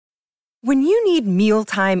When you need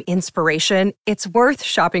mealtime inspiration, it's worth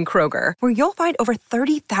shopping Kroger, where you'll find over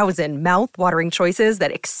 30,000 mouth-watering choices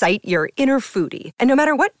that excite your inner foodie. And no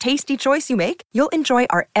matter what tasty choice you make, you'll enjoy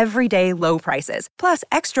our everyday low prices, plus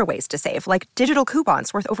extra ways to save, like digital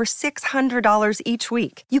coupons worth over $600 each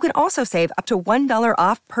week. You can also save up to $1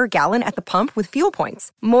 off per gallon at the pump with fuel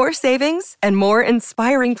points. More savings and more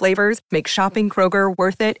inspiring flavors make shopping Kroger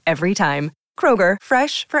worth it every time. Kroger,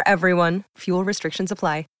 fresh for everyone. Fuel restrictions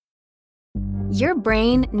apply. Your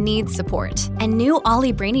brain needs support, and new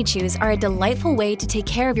Ollie Brainy Chews are a delightful way to take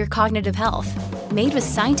care of your cognitive health. Made with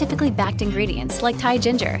scientifically backed ingredients like Thai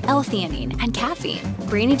ginger, L-theanine, and caffeine,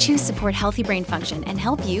 Brainy Chews support healthy brain function and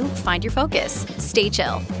help you find your focus, stay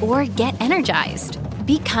chill, or get energized.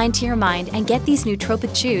 Be kind to your mind and get these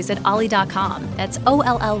nootropic chews at ollie.com. That's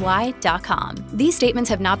OLLY.com. These statements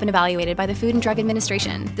have not been evaluated by the Food and Drug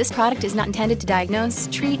Administration. This product is not intended to diagnose,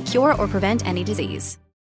 treat, cure, or prevent any disease.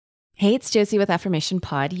 Hey, it's Josie with Affirmation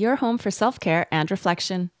Pod, your home for self-care and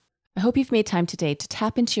reflection. I hope you've made time today to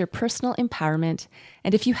tap into your personal empowerment.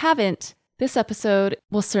 And if you haven't, this episode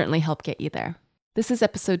will certainly help get you there. This is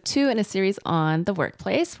episode 2 in a series on the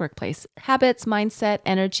workplace habits, mindset,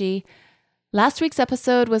 energy. Last week's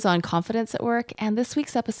episode was on confidence at work, and this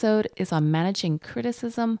week's episode is on managing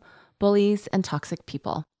criticism, bullies, and toxic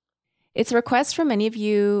people. It's a request from many of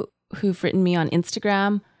you who've written me on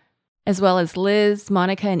Instagram, as well as Liz,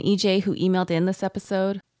 Monica, and EJ who emailed in this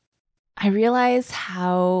episode. I realize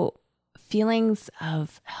how feelings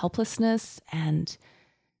of helplessness and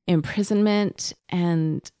imprisonment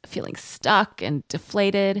and feeling stuck and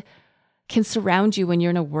deflated can surround you when you're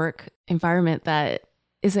in a work environment that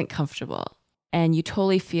isn't comfortable and you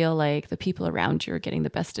totally feel like the people around you are getting the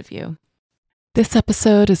best of you. This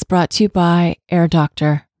episode is brought to you by Air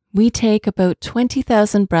Doctor. We take about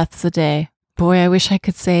 20,000 breaths a day. Boy, I wish I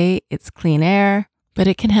could say it's clean air, but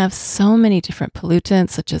it can have so many different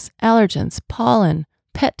pollutants such as allergens, pollen,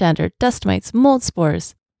 pet dander, dust mites, mold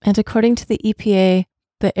spores. And according to the EPA,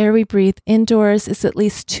 the air we breathe indoors is at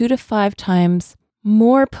least 2 to 5 times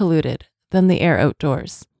more polluted than the air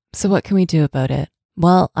outdoors. So what can we do about it?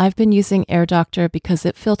 Well, I've been using Air Doctor because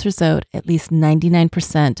it filters out at least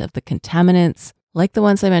 99% of the contaminants, like the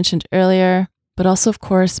ones I mentioned earlier, but also, of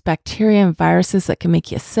course, bacteria and viruses that can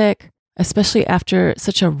make you sick. Especially after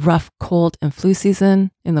such a rough cold and flu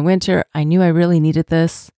season in the winter, I knew I really needed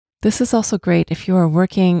this. This is also great if you are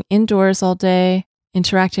working indoors all day,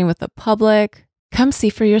 interacting with the public. Come see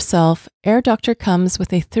for yourself. Air Doctor comes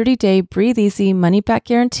with a 30-day breathe easy money back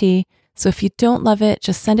guarantee. So if you don't love it,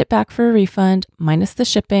 just send it back for a refund minus the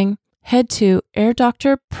shipping. Head to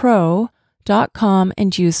airdoctorpro.com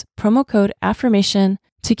and use promo code AFFIRMATION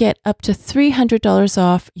to get up to $300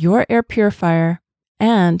 off your air purifier.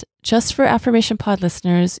 And just for Affirmation Pod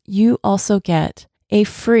listeners, you also get a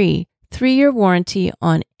free 3-year warranty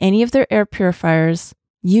on any of their air purifiers.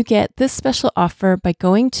 You get this special offer by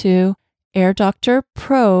going to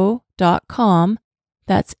airdoctorpro.com.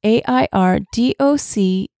 That's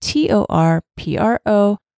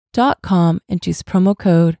airdoctorpro.com and use promo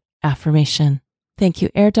code AFFIRMATION. Thank you,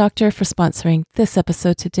 Air Doctor, for sponsoring this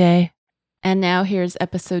episode today. And now here's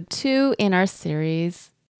episode 2 in our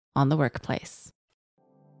series on the workplace.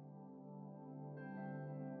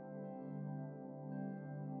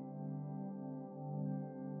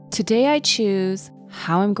 Today I choose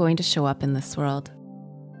how I'm going to show up in this world.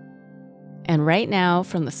 And right now,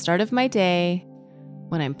 from the start of my day,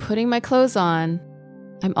 when I'm putting my clothes on,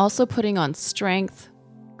 I'm also putting on strength,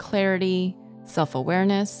 clarity,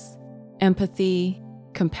 self-awareness, empathy,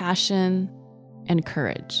 compassion, and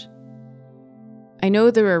courage. I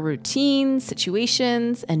know there are routines,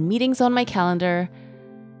 situations, and meetings on my calendar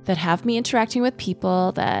that have me interacting with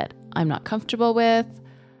people that I'm not comfortable with,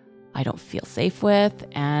 I don't feel safe with,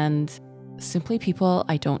 and simply people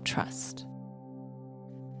I don't trust.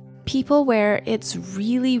 People where it's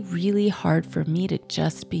really, really hard for me to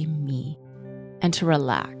just be me and to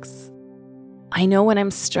relax. I know when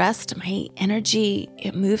I'm stressed, my energy,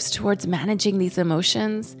 it moves towards managing these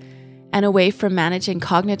emotions and away from managing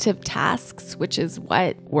cognitive tasks, which is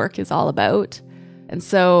what work is all about. And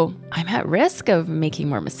so I'm at risk of making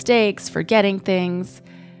more mistakes, forgetting things,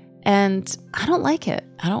 and I don't like it.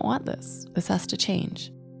 I don't want this. This has to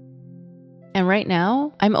change. And right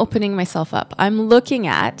now, I'm opening myself up. I'm looking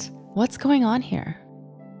at what's going on here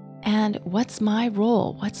and what's my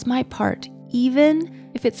role? What's my part?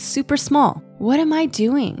 Even if it's super small, what am I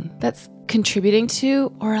doing that's contributing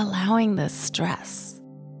to or allowing this stress?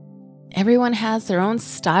 Everyone has their own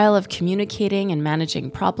style of communicating and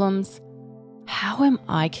managing problems. How am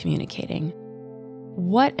I communicating?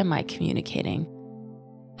 What am I communicating?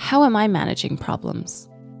 How am I managing problems?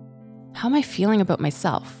 How am I feeling about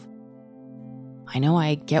myself? I know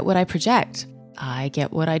I get what I project. I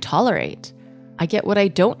get what I tolerate. I get what I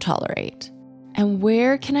don't tolerate. And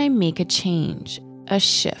where can I make a change, a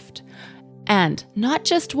shift? And not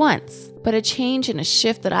just once, but a change and a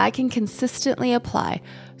shift that I can consistently apply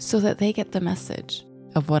so that they get the message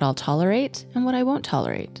of what I'll tolerate and what I won't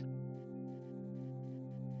tolerate.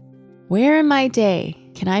 Where in my day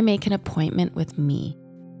can I make an appointment with me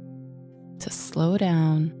to slow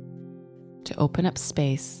down, to open up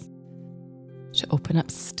space, to open up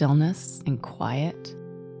stillness and quiet,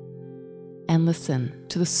 and listen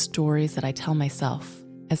to the stories that I tell myself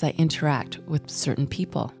as I interact with certain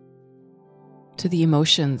people, to the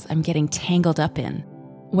emotions I'm getting tangled up in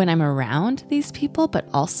when I'm around these people, but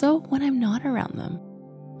also when I'm not around them,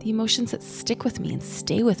 the emotions that stick with me and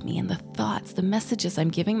stay with me, and the thoughts, the messages I'm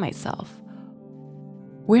giving myself.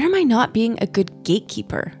 Where am I not being a good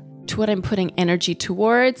gatekeeper to what I'm putting energy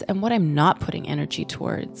towards and what I'm not putting energy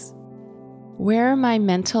towards? Where are my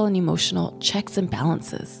mental and emotional checks and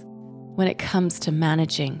balances when it comes to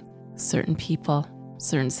managing certain people,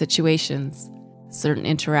 certain situations, certain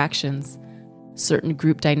interactions, certain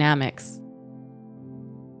group dynamics?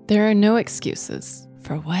 There are no excuses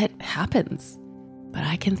for what happens, but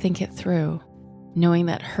I can think it through, knowing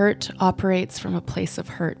that hurt operates from a place of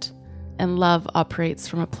hurt and love operates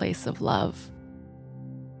from a place of love.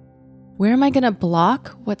 Where am I going to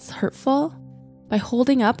block what's hurtful? By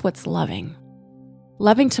holding up what's loving.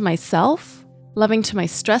 Loving to myself, loving to my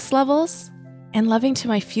stress levels, and loving to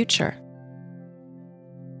my future.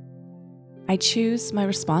 I choose my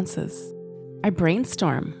responses. I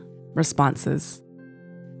brainstorm responses.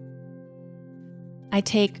 I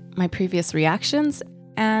take my previous reactions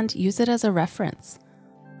and use it as a reference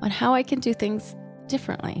on how I can do things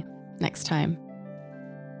differently next time.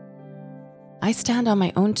 I stand on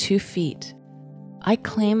my own 2 feet. I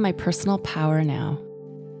claim my personal power now.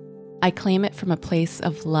 I claim it from a place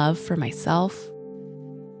of love for myself.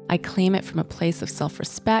 I claim it from a place of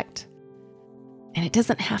self-respect. And it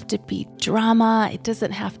doesn't have to be drama. It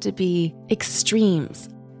doesn't have to be extremes.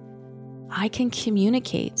 I can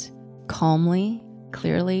communicate calmly,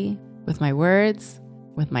 clearly, with my words,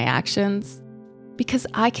 with my actions, because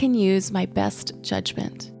I can use my best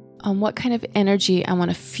judgment on what kind of energy I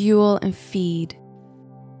want to fuel and feed.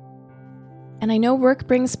 And I know work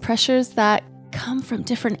brings pressures that come from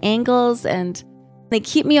different angles and they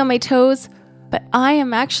keep me on my toes, but I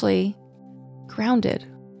am actually grounded.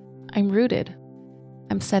 I'm rooted.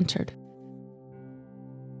 I'm centered.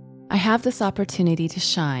 I have this opportunity to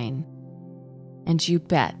shine, and you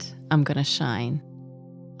bet I'm going to shine.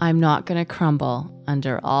 I'm not going to crumble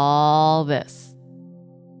under all this.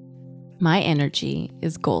 My energy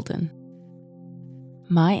is golden.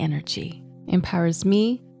 My energy empowers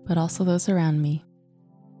me, but also those around me.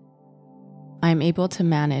 I am able to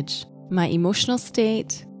manage my emotional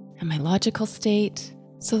state and my logical state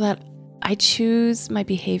so that I choose my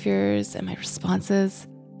behaviors and my responses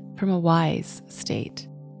from a wise state.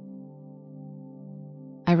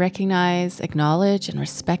 I recognize, acknowledge, and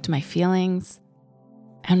respect my feelings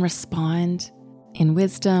and respond in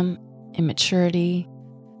wisdom, in maturity,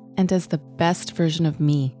 and as the best version of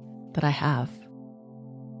me that I have.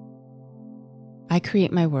 I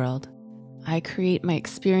create my world. I create my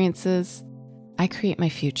experiences. I create my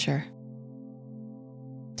future.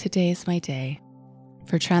 Today is my day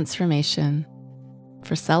for transformation,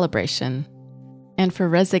 for celebration, and for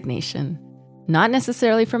resignation. Not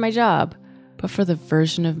necessarily for my job, but for the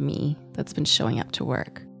version of me that's been showing up to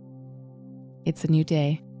work. It's a new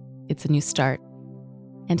day. It's a new start.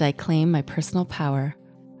 And I claim my personal power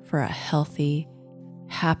for a healthy,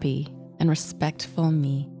 happy, and respectful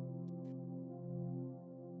me.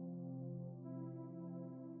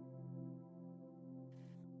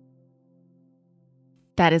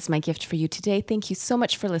 That is my gift for you today. Thank you so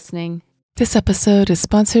much for listening. This episode is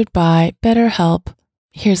sponsored by BetterHelp.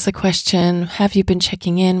 Here's the question. Have you been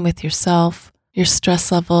checking in with yourself, your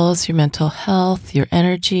stress levels, your mental health, your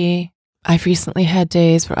energy? I've recently had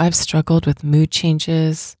days where I've struggled with mood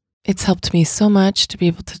changes. It's helped me so much to be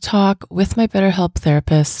able to talk with my BetterHelp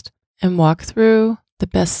therapist and walk through the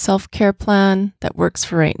best self-care plan that works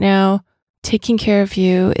for right now. Taking care of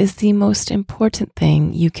you is the most important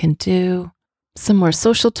thing you can do. Some more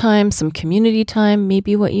social time, some community time may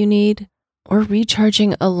be what you need, or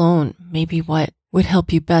recharging alone may be what would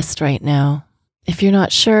help you best right now. If you're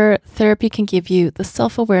not sure, therapy can give you the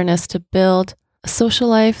self-awareness to build a social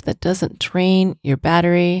life that doesn't drain your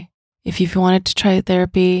battery. If you've wanted to try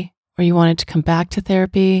therapy or you wanted to come back to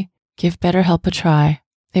therapy, give BetterHelp a try.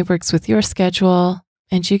 It works with your schedule,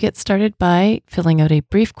 and you get started by filling out a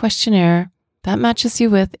brief questionnaire That matches you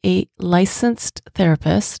with a licensed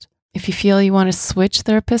therapist. If you feel you want to switch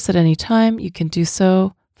therapists at any time, you can do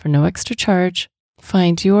so for no extra charge.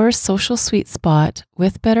 Find your social sweet spot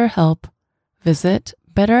with BetterHelp. Visit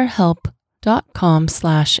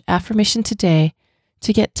betterhelp.com/affirmation today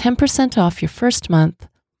to get 10% off your first month.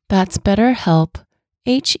 That's BetterHelp,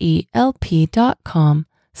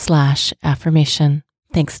 HELP.com/affirmation.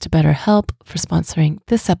 Thanks to BetterHelp for sponsoring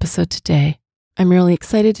this episode today. I'm really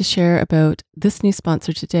excited to share about this new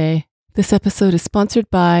sponsor today. This episode is sponsored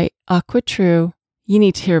by AquaTrue. You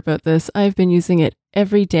need to hear about this. I've been using it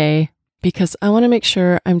every day because I want to make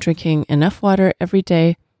sure I'm drinking enough water every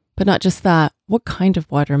day, but not just that. What kind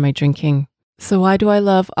of water am I drinking? So why do I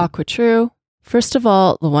love AquaTrue? First of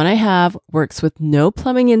all, the one I have works with no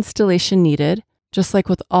plumbing installation needed. Just like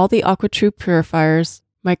with all the AquaTrue purifiers,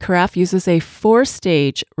 my carafe uses a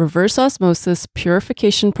 4-stage reverse osmosis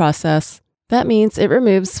purification process. That means it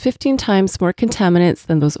removes 15 times more contaminants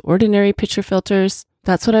than those ordinary pitcher filters.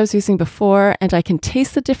 That's what I was using before, and I can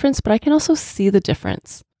taste the difference, but I can also see the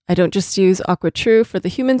difference. I don't just use AquaTrue for the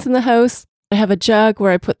humans in the house. I have a jug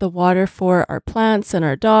where I put the water for our plants and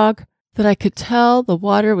our dog, that I could tell the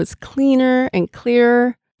water was cleaner and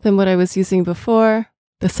clearer than what I was using before.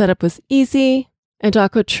 The setup was easy, and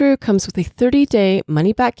AquaTrue comes with a 30-day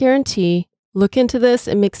money-back guarantee. Look into this.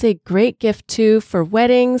 It makes a great gift too for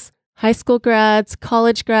weddings, high school grads,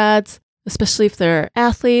 college grads, especially if they're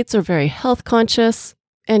athletes or very health conscious.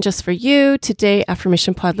 And just for you, today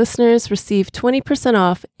Affirmation Pod listeners receive 20%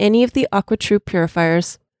 off any of the AquaTrue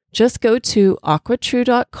purifiers. Just go to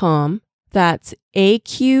aquatrue.com, that's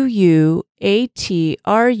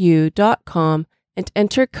AQUATRU.com, and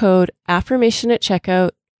enter code AFFIRMATION at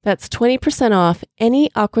checkout. That's 20% off any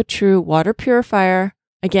AquaTrue water purifier.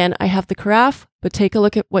 Again, I have the carafe, but take a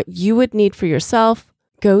look at what you would need for yourself.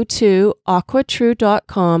 Go to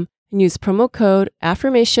aquatrue.com and use promo code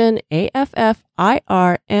AFFIRMATION,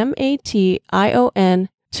 AFFIRMATION,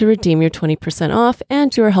 to redeem your 20% off,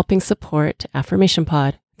 and you are helping support Affirmation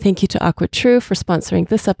Pod. Thank you to AquaTrue for sponsoring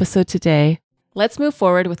this episode today. Let's move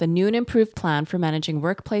forward with a new and improved plan for managing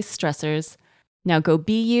workplace stressors. Now go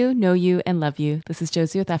be you, know you, and love you. This is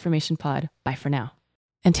Josie with Affirmation Pod. Bye for now.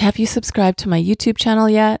 And have you subscribed to my YouTube channel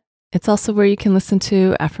yet? It's also where you can listen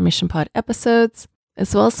to Affirmation Pod episodes,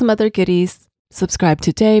 as well as some other goodies. Subscribe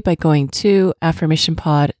today by going to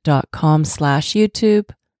affirmationpod.com/YouTube.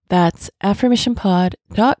 That's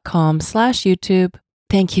affirmationpod.com/YouTube.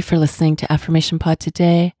 Thank you for listening to Affirmation Pod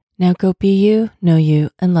today. Now go be you, know you,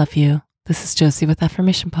 and love you. This is Josie with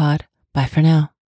Affirmation Pod. Bye for now.